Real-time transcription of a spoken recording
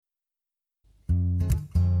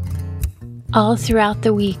All throughout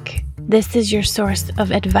the week, this is your source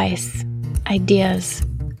of advice, ideas,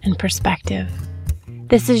 and perspective.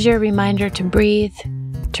 This is your reminder to breathe,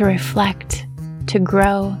 to reflect, to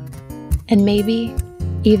grow, and maybe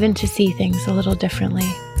even to see things a little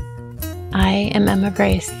differently. I am Emma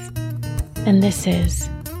Grace, and this is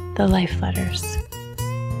The Life Letters.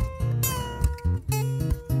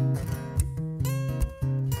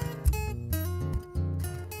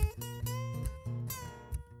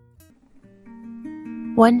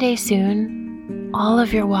 One day soon, all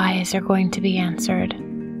of your whys are going to be answered.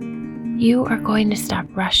 You are going to stop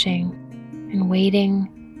rushing and waiting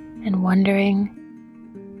and wondering.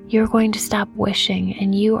 You're going to stop wishing,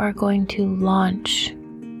 and you are going to launch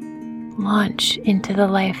into the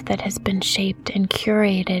life that has been shaped and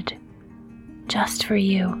curated just for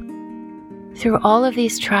you. Through all of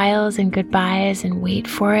these trials and goodbyes and wait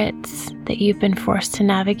for it's that you've been forced to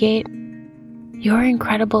navigate, your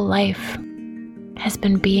incredible life has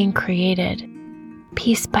been being created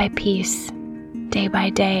piece by piece, day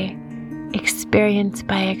by day, experience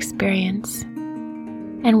by experience.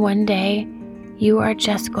 And one day, you are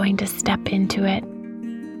just going to step into it,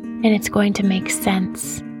 and it's going to make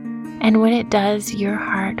sense. And when it does, your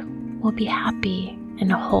heart will be happy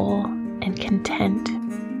and whole and content.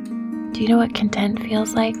 Do you know what content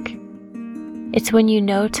feels like? It's when you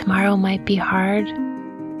know tomorrow might be hard,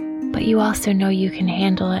 but you also know you can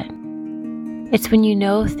handle it. It's when you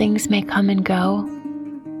know things may come and go,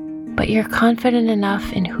 but you're confident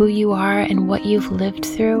enough in who you are and what you've lived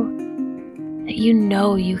through that you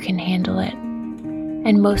know you can handle it.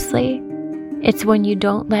 And mostly, it's when you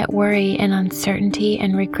don't let worry and uncertainty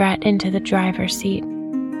and regret into the driver's seat,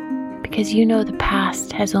 because you know the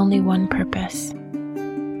past has only one purpose: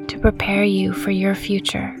 to prepare you for your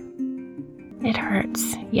future. It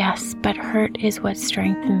hurts, yes, but hurt is what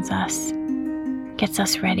strengthens us, gets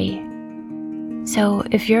us ready. So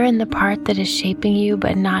if you're in the part that is shaping you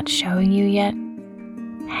but not showing you yet,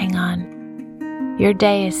 hang on. Your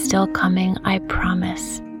day is still coming, I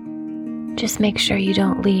promise. Just make sure you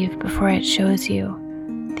don't leave before it shows you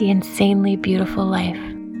the insanely beautiful life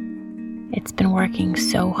it's been working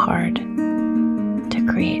so hard to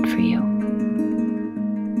create for you.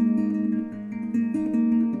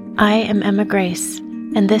 I am Emma Grace,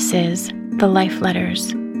 and this is The Life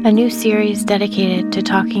Letters, a new series dedicated to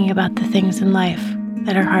talking about the things in life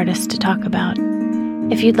that are hardest to talk about.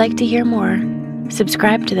 If you'd like to hear more,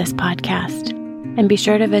 subscribe to this podcast, and be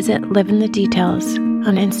sure to visit Live in the Details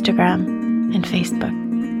on Instagram and Facebook.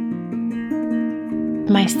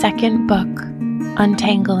 My second book,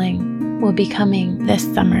 Untangling, will be coming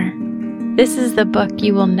this summer. This is the book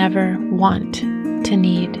you will never want to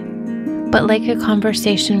need, but like a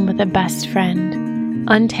conversation with a best friend,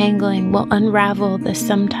 Untangling will unravel the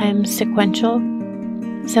sometimes sequential,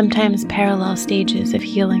 sometimes parallel stages of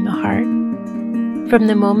healing a heart. From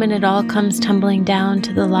the moment it all comes tumbling down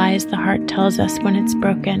to the lies the heart tells us when it's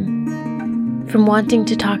broken. From wanting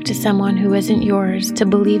to talk to someone who isn't yours to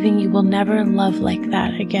believing you will never love like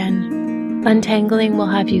that again. Untangling will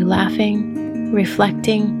have you laughing,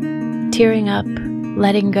 reflecting, tearing up,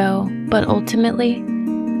 letting go, but ultimately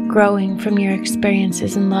growing from your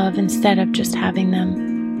experiences in love instead of just having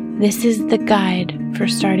them. This is the guide for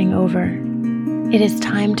starting over. It is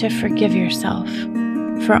time to forgive yourself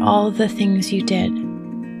for all the things you did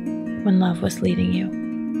when love was leading you.